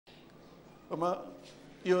Mama,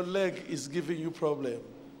 your leg is giving you problem.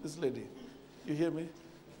 This lady, you hear me?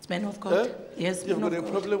 It's man of God. Yes, You've man got of a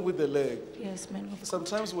God. problem with the leg. Yes, man of God.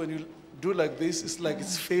 Sometimes when you do like this, it's like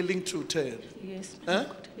it's failing to turn. Yes, man of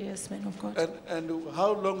God. Yes, man of God. And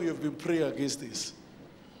how long you have been praying against this?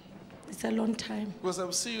 It's a long time. Because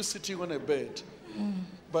I see you sitting on a bed,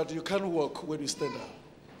 but you can't walk when you stand up.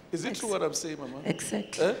 Is it true what I'm saying, Mama?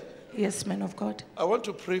 Exactly. Yes, man of God. I want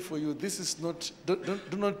to pray for you. This is not,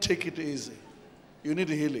 do not take it easy. You need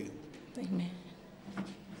healing. Amen.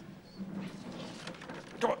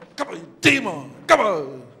 Come on, you demon. Come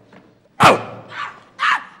on. Out.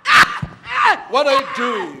 What are you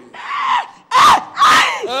doing?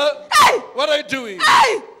 What are you doing?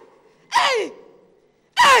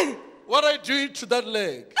 What are you doing to that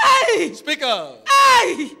leg? Speak up.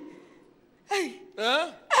 I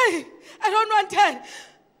don't want her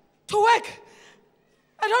to work.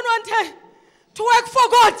 I don't want her to work for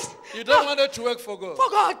God. You don't want her to work for God? For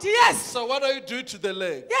God, yes. So what are you doing to the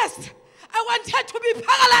leg? Yes. I want her to be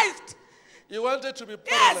paralyzed. You want her to be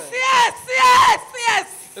paralyzed?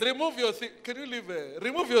 Yes. Remove your thing. Can you leave her?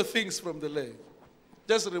 Remove your things from the leg.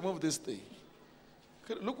 Just remove this thing.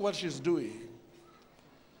 Look what she's doing.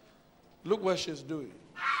 Look what she's doing.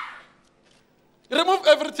 Remove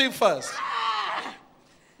everything first.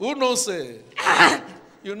 Who knows her?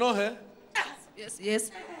 You know her?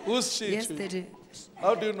 Yes. Who's she? Yes, Daddy.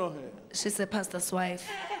 How do you know her? She's a pastor's wife.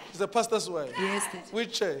 She's a pastor's wife? Yes, Daddy.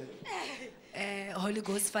 Which church? Holy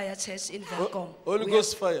Ghost Fire Church in Velkom. Holy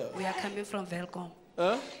Ghost Fire? We are coming from Velkom.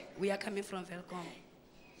 Huh? We are coming from Velkom.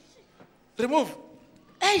 Remove.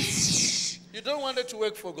 You don't want her to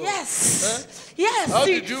work for God? Yes. Huh? Yes. How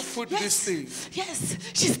did you put this thing? Yes.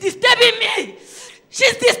 She's disturbing me.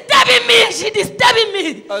 She's disturbing me. She's disturbing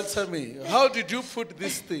me. Answer me. How did you put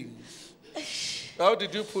this thing? How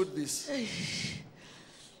did you put this?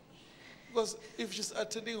 Because if she's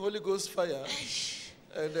attending Holy Ghost Fire,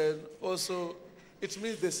 and then also, it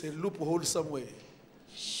means there's a loophole somewhere.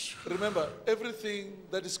 Remember, everything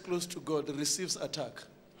that is close to God receives attack.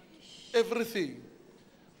 Everything.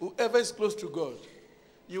 Whoever is close to God,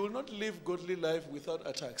 you will not live godly life without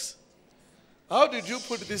attacks. How did you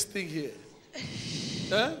put this thing here?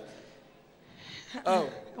 Huh? How?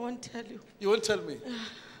 I won't tell you. You won't tell me?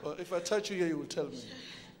 Or if I touch you here, you will tell me.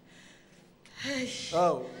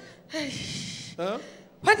 How? Huh?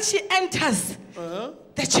 When she enters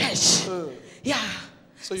the church,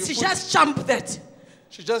 So she just jumped that.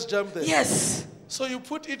 She just jumped there? Yes. So you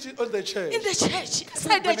put it on the church? In the church,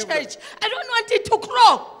 inside the church. I don't want it to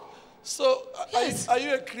grow. So Yes. are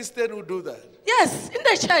you a Christian who do that? Yes, in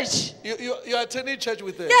the church. You are attending church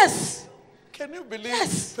with them? Yes. Can you believe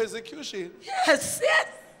Yes. persecution? Yes.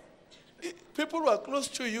 People who are close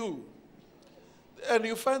to you, and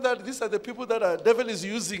you find that these are the people that the devil is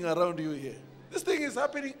using around you here. This thing is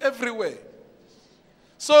happening everywhere.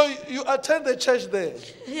 So you attend the church there.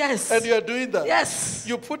 Yes. And you are doing that. Yes.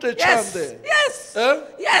 You put a charm there. Yes. Huh?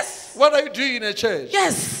 Yes. What are you doing in a church?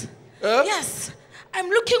 Yes. Huh? Yes. I'm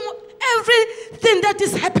looking everything that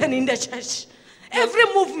is happening in the church. Every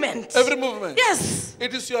movement. Every movement. Yes.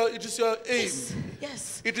 It is your aim.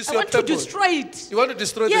 Yes. It is I your want purpose. to destroy it. You want to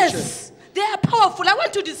destroy the Yes. church? They are powerful. I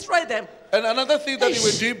want to destroy them. And another thing that you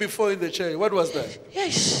were doing before in the church, what was that?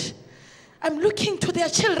 Yes. I'm looking to their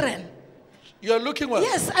children. You are looking what?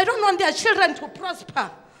 Yes, I don't want their children to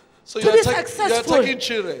prosper. So to you be are successful. attacking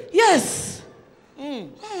children. Yes.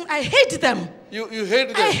 I hate them. You hate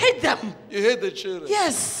them. I hate them. You hate the children.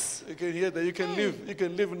 Yes. You can hear that. You can live. You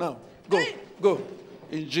can live now. Go.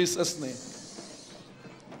 In Jesus' name.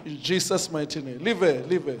 In Jesus' mighty name. Leave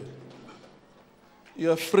her.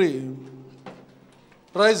 You are free.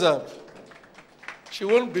 Rise up. She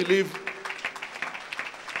won't believe.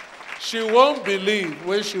 She won't believe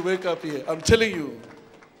when she wake up here. I'm telling you.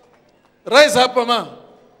 Rise up, Mama.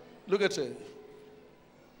 Look at her.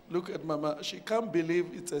 Look at Mama. She can't believe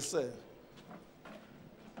it's a cell.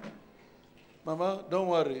 Mama, don't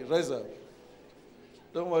worry. Rise up.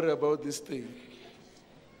 Don't worry about this thing.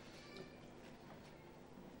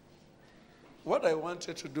 What I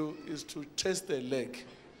wanted to do is to test the leg.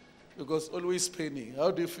 Because always paining.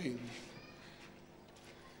 How do you feel?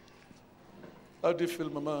 How do you feel,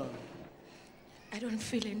 Mama? I don't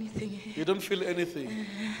feel anything. You don't feel anything?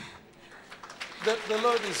 The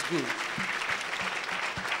Lord is good.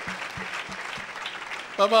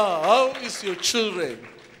 Mama, how is your children?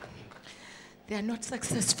 They are not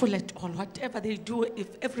successful at all. Whatever they do,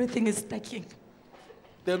 if everything is stacking.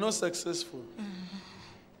 They are not successful.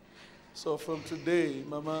 So from today,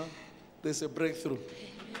 Mama, there's a breakthrough.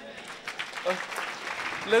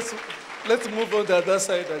 Let's move on the other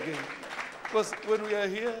side again. Because when we are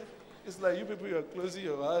here, It's like you people, you are closing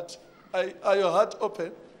your heart. Are your heart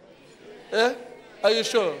open? Eh? Are you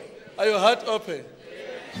sure? Are your heart open?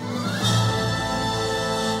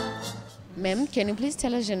 Ma'am, can you please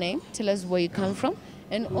tell us your name, tell us where you come from,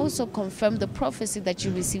 and also confirm the prophecy that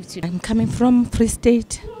you received today? I'm coming from Free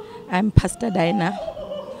State. I'm Pastor Diana.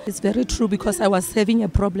 It's very true because I was having a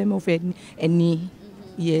problem of a knee.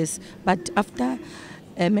 Yes, but after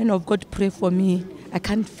a man of God pray for me, I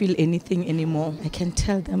can't feel anything anymore. I can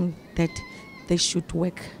tell them that they should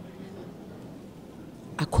work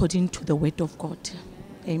according to the word of God.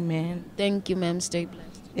 Amen. Thank you, ma'am. Stay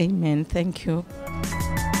blessed. Amen. Thank you.